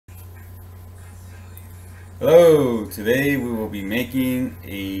Hello, today we will be making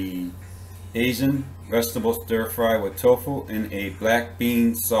a Asian vegetable stir fry with tofu in a black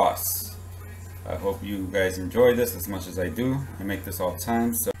bean sauce. I hope you guys enjoy this as much as I do. I make this all the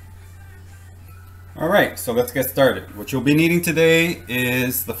time. Alright, so let's get started. What you'll be needing today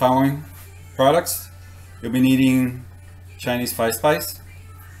is the following products. You'll be needing Chinese 5 spice,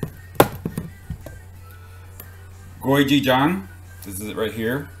 Gochujang, this is it right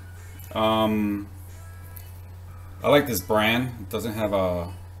here. I like this brand. It doesn't have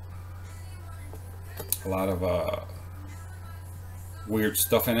a lot of weird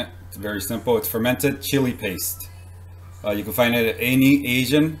stuff in it. It's very simple. It's fermented chili paste. You can find it at any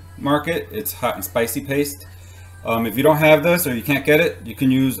Asian market. It's hot and spicy paste. If you don't have this or you can't get it, you can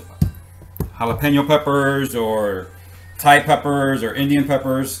use jalapeno peppers or Thai peppers or Indian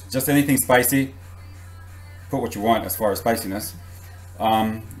peppers, just anything spicy. Put what you want as far as spiciness.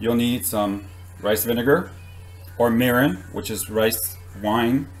 You'll need some rice vinegar or Mirin, which is rice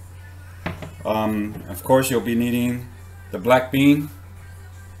wine. Of course, you'll be needing the black bean.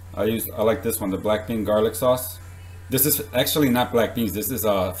 I like this one, the black bean garlic sauce. This is actually not black beans. This is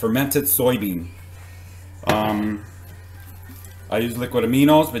a fermented soybean. I use liquid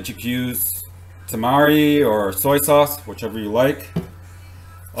aminos, but you can use Tamari or soy sauce, whichever you like.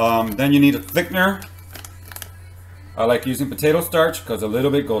 Then you need a thickener. I like using potato starch because a little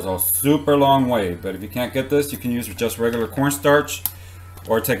bit goes a super long way. But if you can't get this, you can use just regular cornstarch,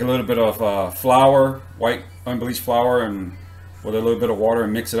 or take a little bit of flour, white unbleached flour, and with a little bit of water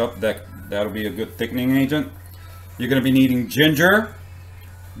and mix it up. That'll be a good thickening agent. You're going to be needing ginger,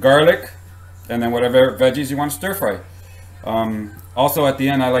 garlic, and then whatever veggies you want to stir fry. Also at the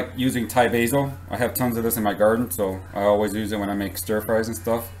end, I like using Thai basil. I have tons of this in my garden, so I always use it when I make stir fries and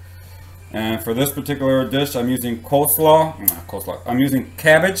stuff. And for this particular dish, I'm using I'm using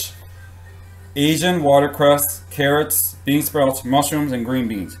cabbage, Asian watercress, carrots, bean sprouts, mushrooms, and green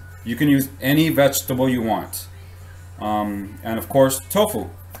beans. You can use any vegetable you want. And of course, tofu.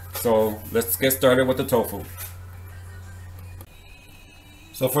 So let's get started with the tofu.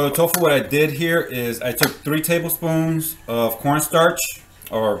 So for the tofu, what I did here is I took 3 tablespoons of cornstarch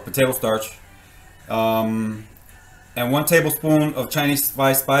or potato starch, and 1 tablespoon of Chinese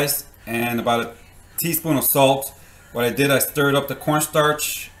 5 spice, and about a teaspoon of salt. What I did, I stirred up the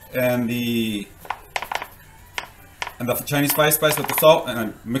cornstarch and the Chinese 5 spice with the salt, and I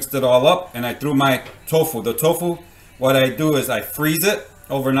mixed it all up, and I threw my tofu. The tofu, what I do is I freeze it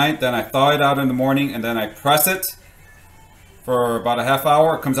overnight, then I thaw it out in the morning, and then I press it for about a half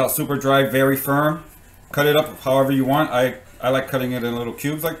hour. It comes out super dry, very firm. Cut it up however you want. I like cutting it in little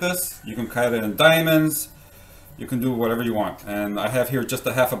cubes like this. You can cut it in diamonds. You can do whatever you want. And I have here just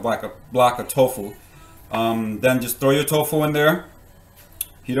a half a block of tofu. Then just throw your tofu in there.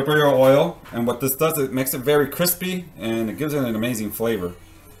 Heat up your oil. And what this does, it makes it very crispy and it gives it an amazing flavor.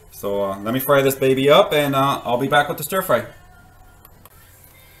 So let me fry this baby up, and I'll be back with the stir fry.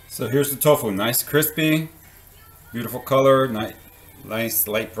 So here's the tofu. Nice crispy, beautiful color, nice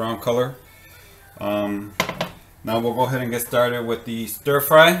light brown color. Now we'll go ahead and get started with the stir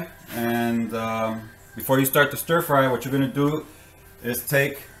fry. And before you start the stir fry, what you're going to do is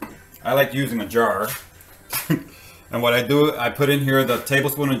I like using a jar. And what I do, I put in here the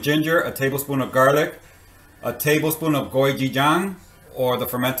tablespoon of ginger, a tablespoon of garlic, a tablespoon of gochujang, or the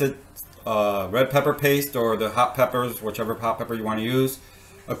fermented red pepper paste, or the hot peppers, whichever hot pepper you want to use,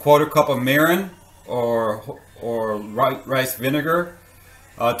 a 1/4 cup of Mirin or rice vinegar,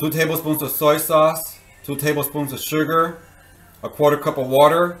 2 tablespoons of soy sauce, 2 tablespoons of sugar, a 1/4 cup of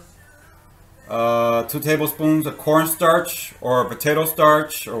water, 2 tablespoons of cornstarch or potato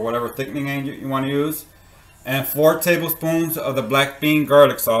starch or whatever thickening agent you want to use, and 4 tablespoons of the black bean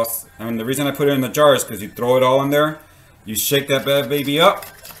garlic sauce. And the reason I put it in the jar is because you throw it all in there, you shake that bad baby up,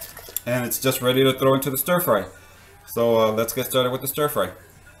 and it's just ready to throw into the stir fry. So let's get started with the stir fry.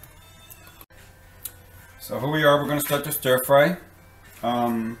 So here we are, we're going to start the stir fry.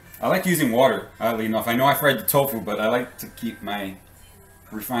 I like using water, oddly enough. I know I fried the tofu, but I like to keep my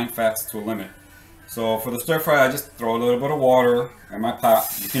refined fats to a limit. So for the stir fry, I just throw a little bit of water in my pot.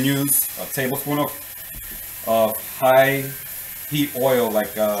 You can use a tablespoon of high heat oil,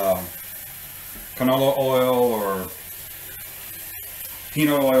 like canola oil or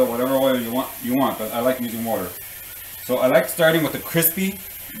peanut oil, whatever oil you want, but I like using water. So I like starting with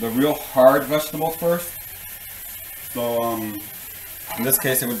the real hard vegetables first. So in this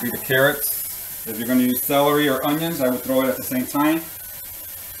case, it would be the carrots. If you're going to use celery or onions, I would throw it at the same time.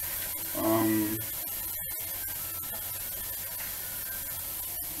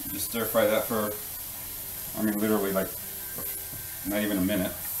 Just stir fry that for, literally like not even a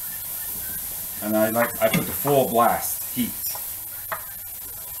minute. And I put the full blast heat.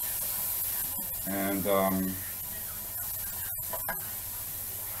 And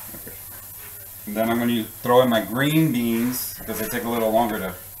and then I'm going to throw in my green beans because they take a little longer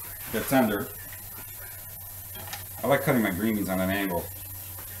to get tender. I like cutting my green beans on an angle.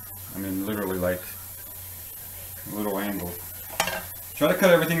 I mean, literally like a little angle. Try to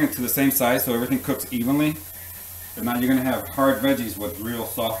cut everything into the same size so everything cooks evenly. If not, you're going to have hard veggies with real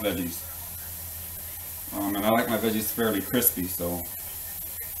soft veggies. And I like my veggies fairly crispy, so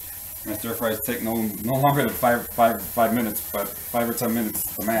my stir fries take no longer than five minutes, but 5 or 10 minutes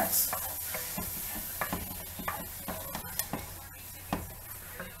the max.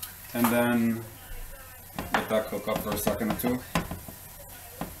 And then let that cook up for a second or two.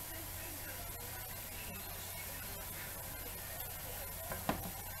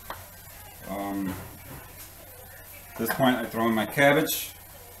 At this point I throw in my cabbage.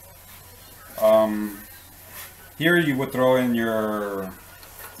 Here you would throw in your,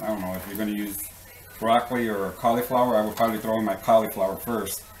 I don't know, if you're going to use broccoli or cauliflower, I would probably throw in my cauliflower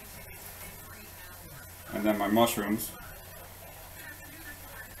first. And then my mushrooms.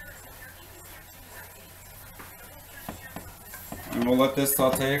 And we'll let this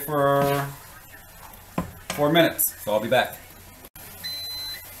saute for 4 minutes. So I'll be back.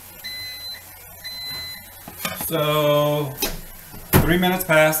 So 3 minutes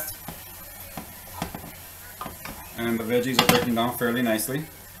passed. And the veggies are breaking down fairly nicely.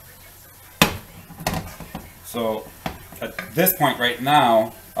 So at this point right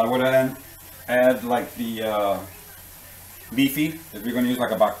now, I would add like the leafy, if you're going to use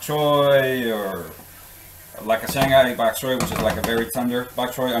like a bok choy or like a Shanghai bok choy, which is like a very tender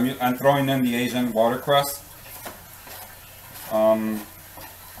bok choy. I'm throwing in the Asian watercress. Then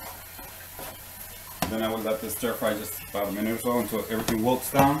I would let this stir fry just about a minute or so until everything wilts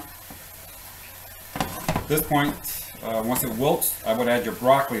down. At this point, once it wilts, I would add your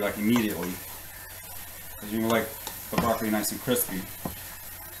broccoli like immediately, because you like the broccoli nice and crispy.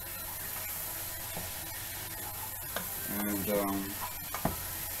 And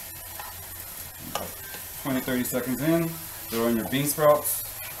 20-30 seconds in, throw in your bean sprouts.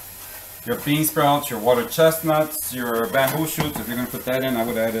 Your water chestnuts, your bamboo shoots. If you're going to put that in, I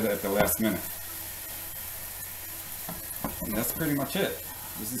would add it at the last minute. And that's pretty much it.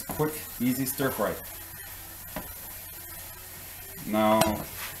 This is quick, easy stir fry. Now,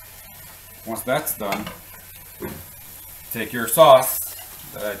 once that's done, take your sauce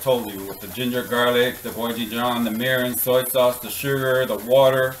that I told you with the ginger, garlic, the gochujang, the mirin, soy sauce, the sugar, the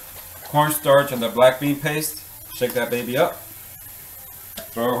water, cornstarch, and the black bean paste. Shake that baby up.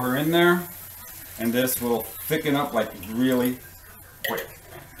 Throw her in there, and this will thicken up like really quick.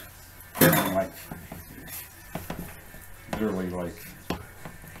 And like literally like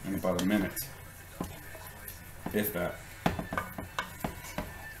in about a minute, if that.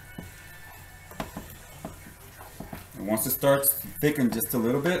 And once it starts to thicken just a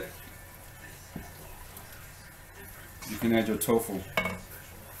little bit, you can add your tofu.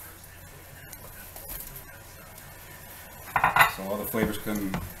 So all the flavors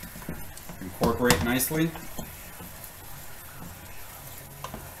can incorporate nicely.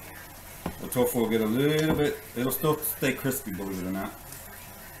 The tofu will get a little bit, it'll still stay crispy, believe it or not.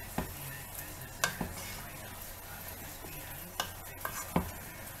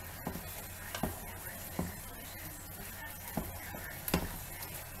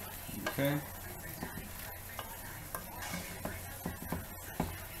 Okay.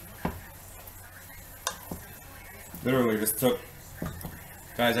 Literally, this took,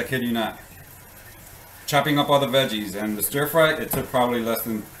 guys, I kid you not, chopping up all the veggies and the stir fry, it took probably less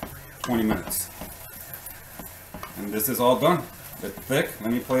than 20 minutes. And this is all done. It's thick.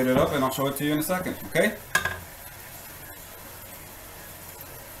 Let me plate it up and I'll show it to you in a second, okay?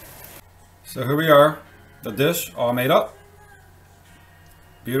 So here we are, the dish all made up.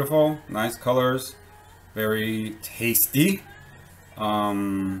 Beautiful, nice colors, very tasty.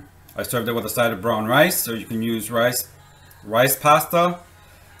 I served it with a side of brown rice, so you can use rice pasta,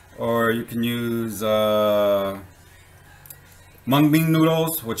 or you can use mung bean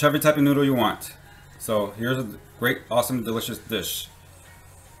noodles, whichever type of noodle you want. So here's a great, awesome, delicious dish.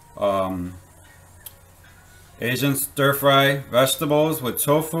 Asian stir fry vegetables with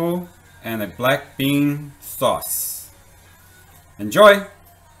tofu and a black bean sauce. Enjoy!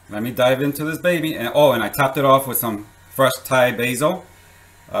 Let me dive into this baby. And oh, and I topped it off with some fresh Thai basil.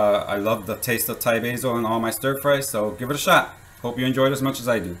 I love the taste of Thai basil in all my stir fries, so give it a shot. Hope you enjoyed as much as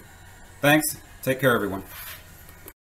I do. Thanks. Take care, everyone.